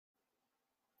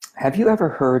Have you ever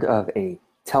heard of a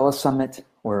telesummit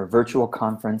or a virtual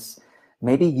conference?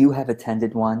 Maybe you have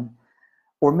attended one,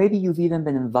 or maybe you've even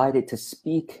been invited to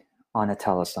speak on a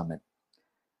telesummit.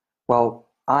 Well,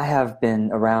 I have been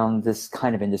around this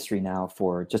kind of industry now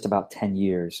for just about 10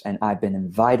 years, and I've been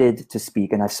invited to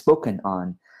speak, and I've spoken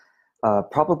on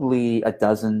probably a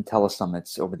dozen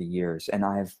telesummits over the years, and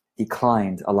I've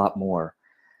declined a lot more.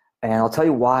 And I'll tell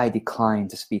you why I decline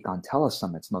to speak on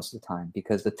telesummits most of the time,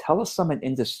 because the telesummit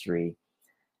industry,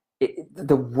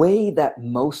 the way that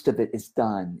most of it is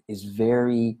done is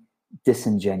very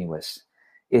disingenuous.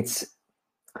 It's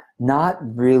not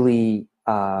really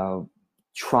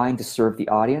trying to serve the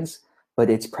audience,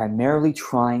 but it's primarily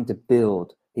trying to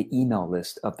build the email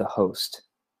list of the host.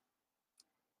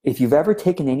 If you've ever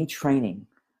taken any training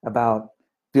about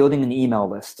building an email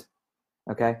list,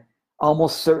 okay,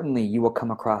 almost certainly you will come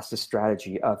across the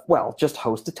strategy of, well, just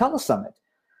host a telesummit.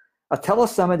 A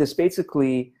telesummit is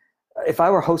basically, if I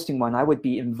were hosting one, I would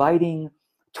be inviting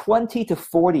 20 to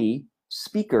 40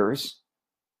 speakers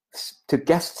to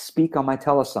guest speak on my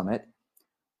telesummit,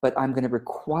 but I'm going to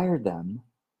require them,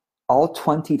 all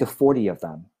 20 to 40 of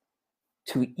them,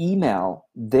 to email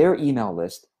their email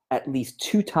list at least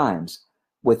 2 times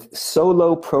with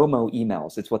solo promo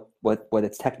emails. It's what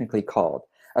it's technically called.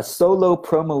 A solo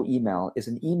promo email is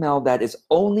an email that is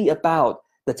only about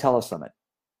the telesummit.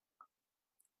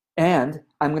 And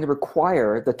I'm going to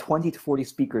require the 20 to 40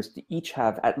 speakers to each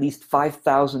have at least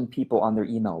 5,000 people on their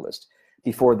email list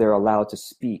before they're allowed to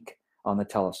speak on the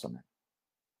telesummit.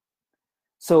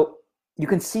 So you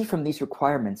can see from these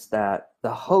requirements that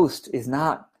the host is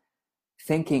not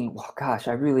thinking, well, gosh,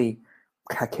 I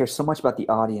care so much about the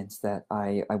audience that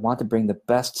I want to bring the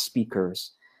best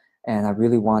speakers, and I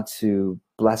really want to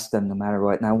bless them no matter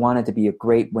what. And I want it to be a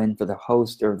great win for the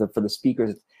host or for the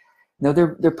speakers. No,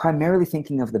 they're primarily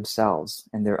thinking of themselves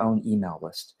and their own email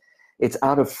list. It's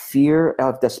out of fear,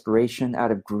 out of desperation, out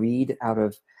of greed, out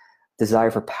of desire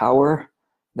for power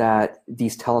that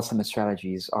these telesummit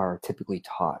strategies are typically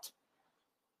taught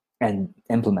and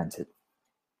implemented.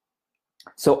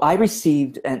 So I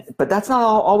received, but that's not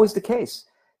always the case.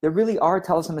 There really are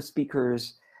telesummit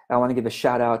speakers. I want to give a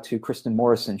shout out to Kristen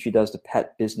Morrison. She does the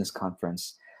Pet Business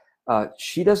Conference.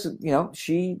 She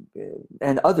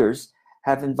and others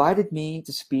have invited me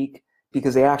to speak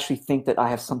because they actually think that I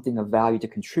have something of value to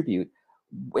contribute.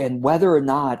 And whether or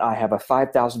not I have a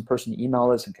 5,000 person email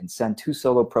list and can send 2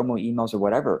 solo promo emails or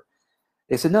whatever,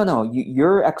 they said, no,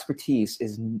 your expertise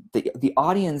is the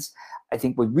audience, I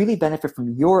think, would really benefit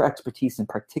from your expertise in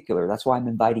particular. That's why I'm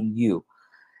inviting you.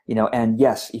 And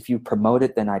yes, if you promote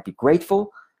it, then I'd be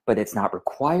grateful, but it's not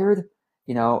required.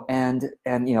 And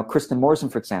Kristen Morrison,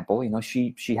 for example,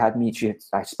 she had me,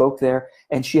 I spoke there,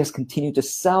 and she has continued to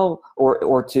sell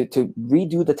or to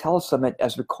redo the telesummit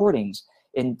as recordings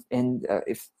in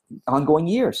ongoing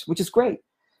years, which is great,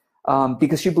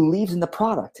 because she believes in the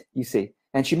product, you see.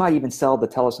 And she might even sell the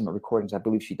telesummit recordings. I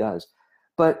believe she does.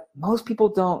 But most people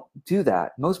don't do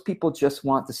that. Most people just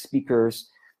want the speakers,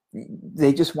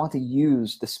 they just want to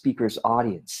use the speaker's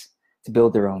audience to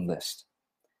build their own list.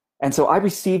 And so I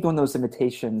received one of those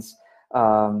invitations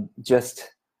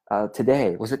just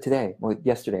today. Was it today? Well,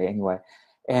 yesterday anyway.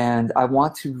 And I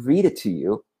want to read it to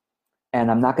you.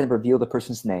 And I'm not going to reveal the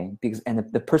person's name, and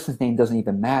the person's name doesn't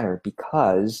even matter,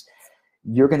 because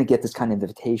you're going to get this kind of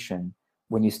invitation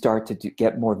when you start to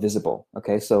get more visible.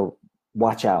 Okay, so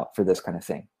watch out for this kind of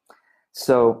thing.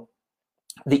 So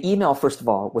the email, first of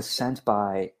all, was sent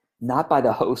not by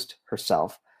the host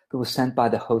herself, but was sent by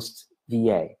the host's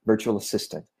VA, virtual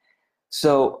assistant.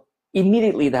 So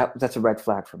immediately that's a red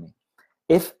flag for me.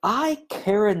 If I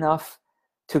care enough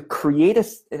to create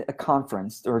a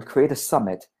conference or create a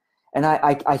summit, and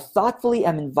I thoughtfully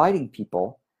am inviting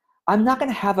people, I'm not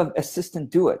going to have an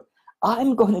assistant do it.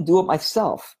 I'm going to do it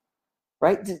myself,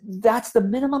 right? That's the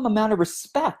minimum amount of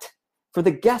respect for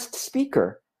the guest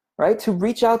speaker, right? To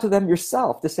reach out to them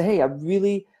yourself, to say, hey,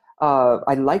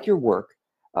 I like your work.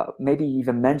 Maybe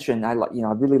even mention, I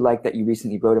really like that you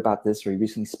recently wrote about this, or you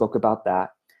recently spoke about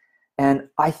that. And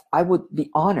I would be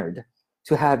honored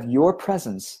to have your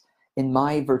presence in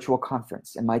my virtual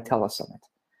conference, in my telesummit.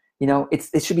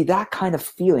 It should be that kind of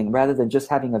feeling, rather than just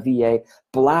having a VA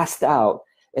blast out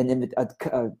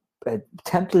a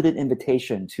templated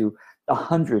invitation to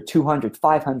 100, 200,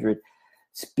 500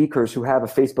 speakers who have a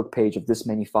Facebook page of this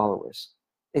many followers.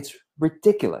 It's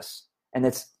ridiculous, and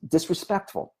it's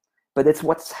disrespectful, but it's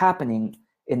what's happening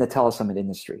in the telesummit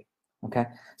industry. Okay,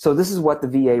 so this is what the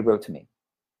VA wrote to me.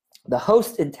 The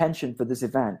host intention for this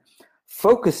event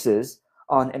focuses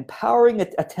on empowering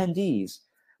attendees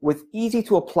with easy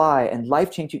to apply and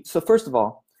life-changing. So first of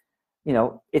all,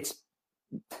 it's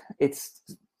it's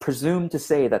presumed to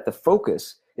say that the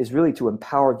focus is really to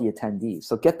empower the attendees.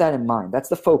 So get that in mind. That's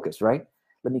the focus, right?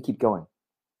 Let me keep going.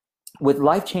 With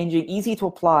life-changing, easy to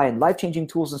apply, and life-changing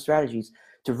tools and strategies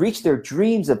to reach their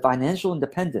dreams of financial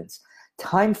independence,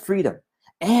 time freedom,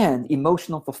 and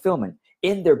emotional fulfillment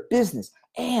in their business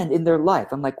and in their life.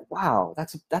 I'm like, wow,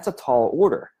 that's a tall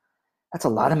order. That's a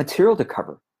lot of material to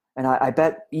cover. And I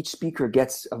bet each speaker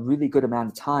gets a really good amount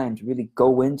of time to really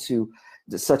go into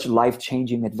such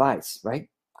life-changing advice, right?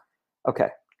 Okay,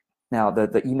 now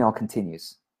the email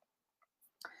continues.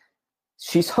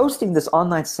 She's hosting this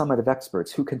online summit of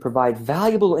experts who can provide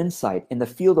valuable insight in the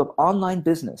field of online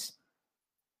business.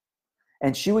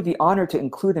 And she would be honored to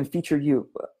include and feature you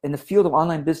in the field of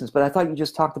online business. But I thought you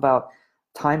just talked about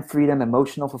time freedom,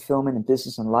 emotional fulfillment in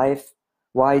business and life.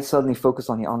 Why suddenly focus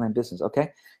on the online business?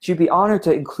 Okay. She'd be honored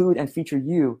to include and feature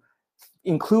you.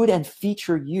 Include and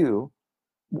feature you.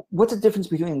 What's the difference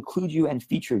between include you and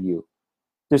feature you?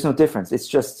 There's no difference. It's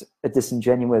just a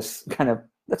disingenuous kind of,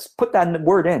 let's put that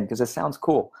word in because it sounds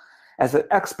cool. As an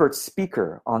expert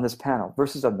speaker on this panel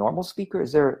versus a normal speaker,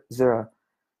 is there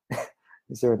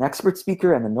an expert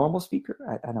speaker and a normal speaker?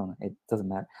 I don't know. It doesn't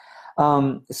matter.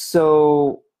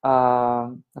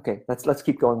 Okay, let's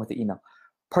keep going with the email.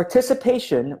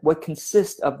 Participation would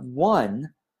consist of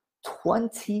one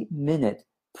 20-minute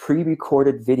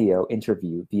pre-recorded video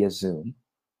interview via Zoom,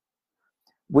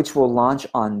 which will launch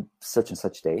on such and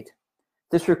such date.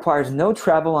 This requires no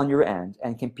travel on your end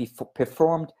and can be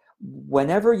performed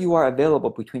whenever you are available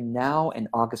between now and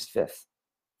August 5th.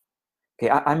 Okay,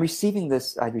 I'm receiving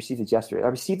this. I received it yesterday. I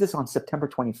received this on September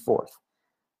 24th.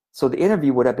 So the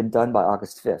interview would have been done by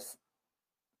August 5th.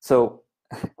 So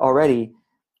already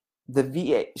the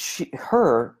VA,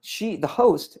 the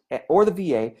host or the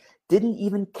VA didn't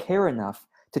even care enough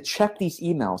to check these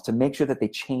emails to make sure that they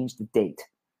changed the date.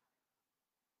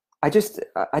 I just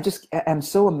am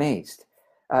so amazed.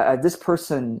 This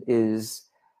person is,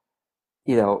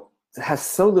 has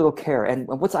so little care. And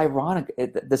what's ironic,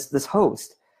 this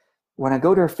host, when I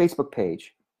go to her Facebook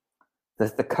page,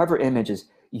 the cover image is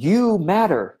 "You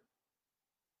matter,"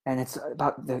 and it's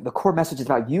about the core message is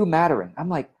about you mattering. I'm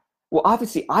like, well,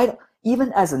 obviously,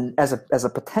 even as a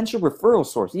potential referral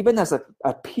source, even as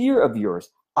a peer of yours,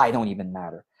 I don't even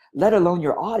matter. Let alone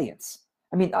your audience.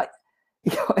 I mean,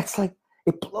 it's like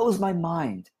it blows my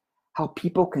mind how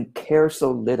people can care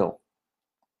so little,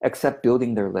 except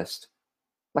building their list.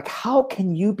 Like, how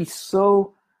can you be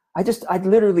so? I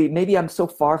literally, maybe I'm so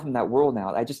far from that world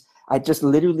now. I just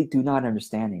literally do not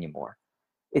understand anymore.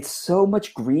 It's so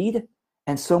much greed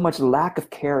and so much lack of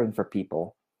caring for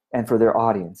people and for their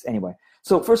audience. Anyway,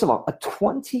 so first of all, a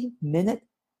 20-minute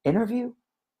interview,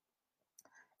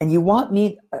 and you want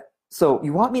me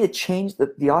to change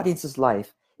the audience's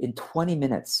life in 20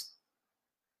 minutes.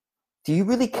 Do you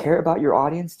really care about your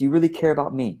audience? Do you really care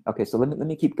about me? Okay, so let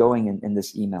me keep going in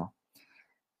this email.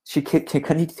 She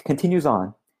continues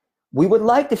on. We would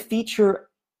like to feature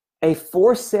a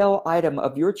for sale item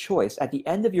of your choice at the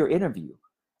end of your interview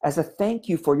as a thank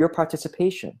you for your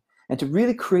participation and to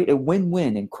really create a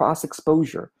win-win in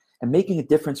cross-exposure and making a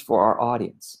difference for our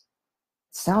audience.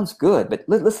 Sounds good, but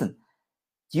listen,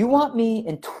 do you want me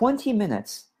in 20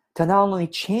 minutes to not only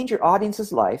change your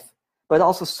audience's life, but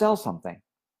also sell something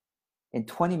in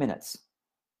 20 minutes?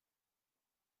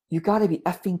 You gotta be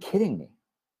effing kidding me.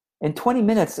 In 20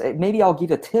 minutes, maybe I'll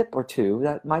give a tip or two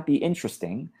that might be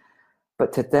interesting,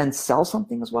 but to then sell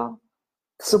something as well?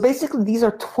 So basically, these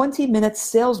are 20-minute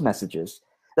sales messages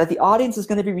that the audience is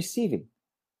going to be receiving.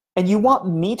 And you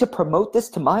want me to promote this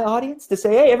to my audience? To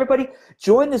say, hey, everybody,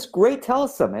 join this great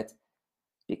Telesummit?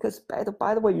 Because by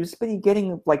the way, you're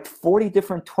getting like 40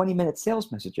 different 20-minute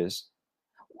sales messages.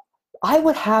 I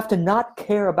would have to not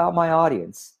care about my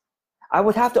audience. I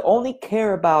would have to only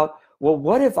care about, well,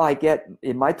 what if I get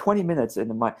in my 20 minutes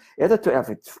and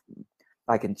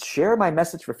I can share my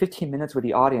message for 15 minutes with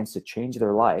the audience to change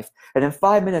their life, and in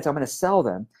 5 minutes I'm going to sell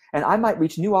them, and I might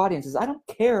reach new audiences. I don't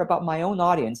care about my own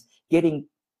audience getting,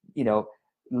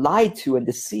 lied to and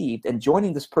deceived and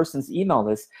joining this person's email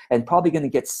list and probably going to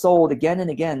get sold again and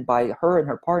again by her and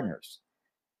her partners.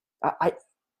 I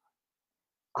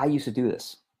used to do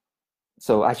this.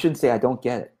 So I shouldn't say I don't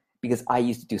get it, because I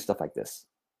used to do stuff like this.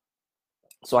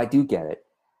 So I do get it.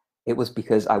 It was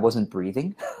because I wasn't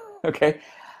breathing, okay?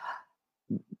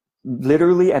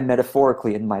 Literally and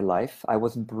metaphorically in my life, I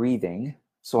wasn't breathing,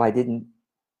 so I didn't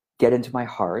get into my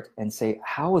heart and say,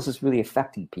 how is this really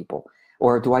affecting people?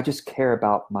 Or do I just care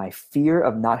about my fear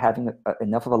of not having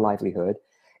enough of a livelihood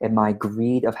and my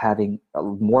greed of having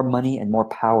more money and more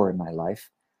power in my life?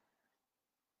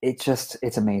 It's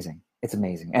amazing. It's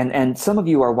amazing. And some of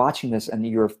you are watching this and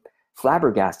you're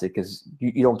flabbergasted because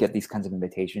you don't get these kinds of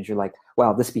invitations. You're like,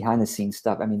 wow, this behind the scenes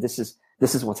stuff. I mean, this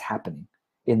is what's happening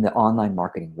in the online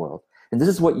marketing world. And this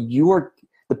is what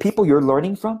the people you're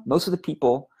learning from, most of the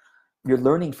people you're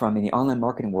learning from in the online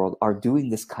marketing world are doing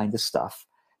this kind of stuff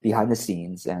behind the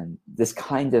scenes, and this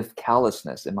kind of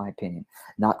callousness, in my opinion,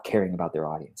 not caring about their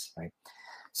audience, right?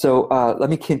 So let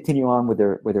me continue on with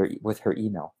her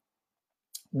email.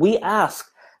 We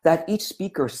ask that each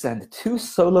speaker send 2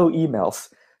 solo emails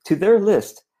to their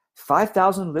list,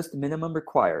 5,000 list minimum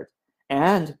required,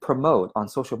 and promote on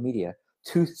social media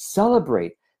to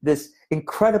celebrate this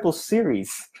incredible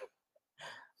series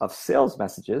of sales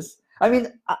messages. I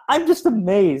mean, I'm just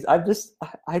amazed. I just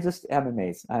am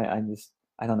amazed.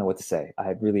 I don't know what to say.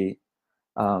 I really,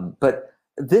 but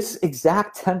this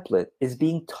exact template is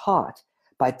being taught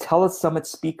by Telesummit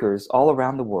speakers all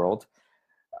around the world,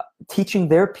 teaching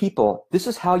their people, this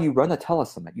is how you run a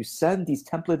Telesummit. You send these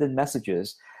templated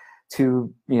messages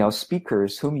to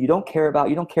speakers whom you don't care about.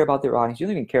 You don't care about their audience. You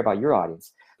don't even care about your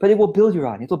audience. But it will build your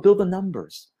audience. It will build the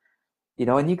numbers.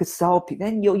 And you could sell.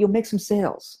 Then you'll make some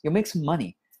sales. You'll make some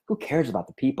money. Who cares about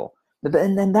the people?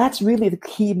 And then that's really the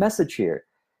key message here: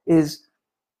 is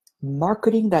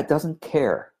marketing that doesn't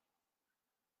care.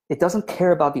 It doesn't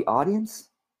care about the audience.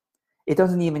 It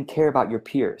doesn't even care about your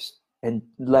peers, and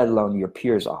let alone your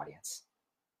peers' audience.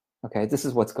 Okay, this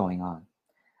is what's going on.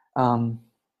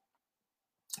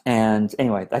 And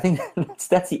anyway, I think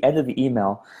that's the end of the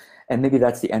email, and maybe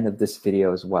that's the end of this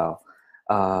video as well.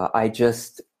 I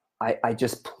just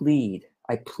plead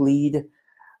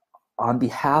on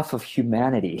behalf of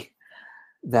humanity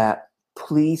that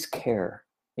please care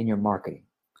in your marketing.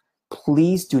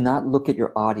 Please do not look at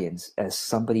your audience as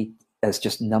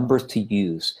just numbers to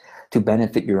use to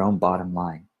benefit your own bottom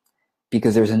line,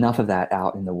 because there's enough of that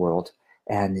out in the world,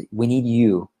 and we need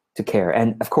you to care.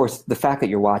 And of course, the fact that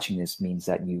you're watching this means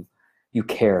that you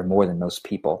care more than most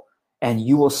people, and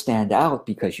you will stand out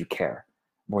because you care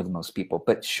more than most people.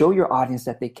 But show your audience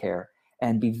that they care,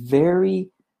 and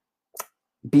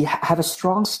have a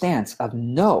strong stance of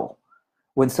no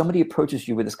when somebody approaches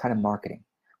you with this kind of marketing.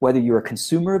 Whether you're a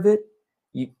consumer of it,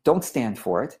 you don't stand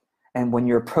for it. And when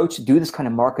you're approached to do this kind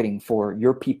of marketing for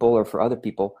your people or for other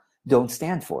people, don't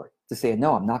stand for it. To say,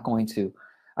 no, I'm not going to,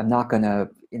 and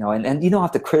you don't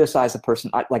have to criticize the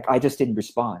person. I just didn't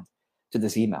respond to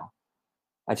this email.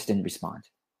 I just didn't respond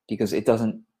because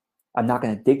I'm not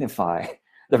going to dignify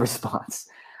the response,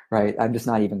 right? I'm just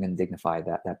not even going to dignify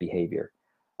that behavior.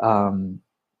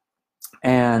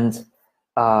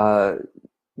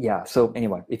 Yeah, so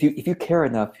anyway, if you care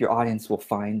enough, your audience will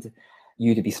find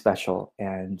you to be special,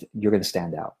 and you're going to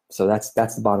stand out. So that's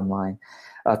the bottom line.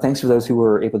 Thanks for those who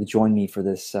were able to join me for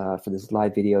this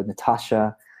live video: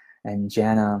 Natasha and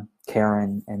Jana,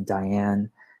 Karen and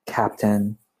Diane,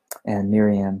 Captain and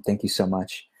Miriam. Thank you so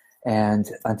much.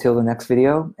 And until the next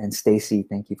video, and Stacy,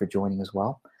 thank you for joining as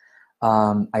well.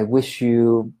 I wish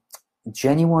you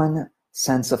genuine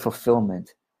sense of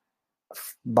fulfillment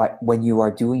when you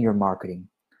are doing your marketing,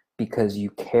 because you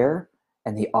care,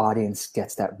 and the audience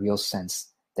gets that real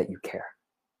sense that you care.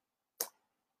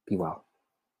 Be well.